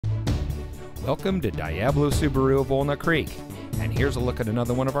Welcome to Diablo Subaru of Walnut Creek, and here's a look at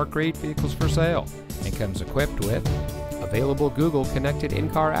another one of our great vehicles for sale, and comes equipped with available Google connected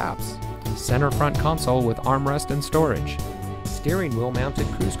in-car apps, center front console with armrest and storage, steering wheel mounted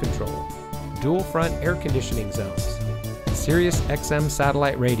cruise control, dual front air conditioning zones, Sirius XM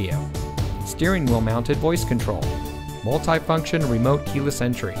satellite radio, steering wheel mounted voice control, multifunction remote keyless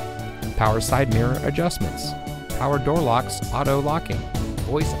entry, power side mirror adjustments, power door locks auto locking,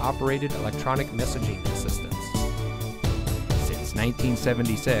 voice operated electronic messaging assistance. Since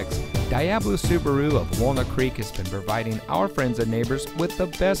 1976, Diablo Subaru of Walnut Creek has been providing our friends and neighbors with the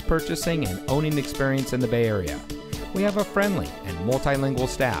best purchasing and owning experience in the Bay Area. We have a friendly and multilingual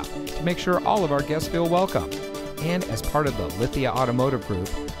staff to make sure all of our guests feel welcome. And as part of the Lithia Automotive Group,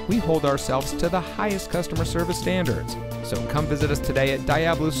 we hold ourselves to the highest customer service standards. So come visit us today at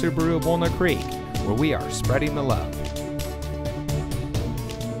Diablo Subaru of Walnut Creek, where we are spreading the love.